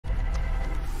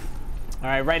All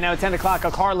right, right now at 10 o'clock,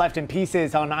 a car left in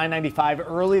pieces on I-95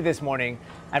 early this morning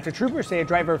after troopers say a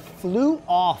driver flew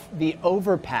off the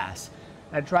overpass.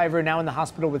 That driver now in the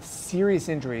hospital with serious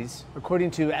injuries.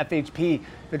 According to FHP,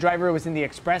 the driver was in the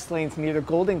express lanes near the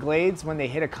Golden Glades when they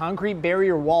hit a concrete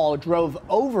barrier wall, drove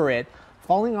over it,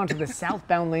 falling onto the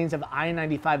southbound lanes of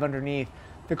I-95 underneath.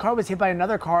 The car was hit by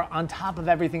another car on top of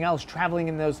everything else traveling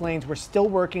in those lanes. We're still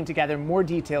working to gather more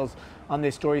details on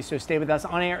this story, so stay with us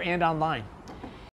on air and online.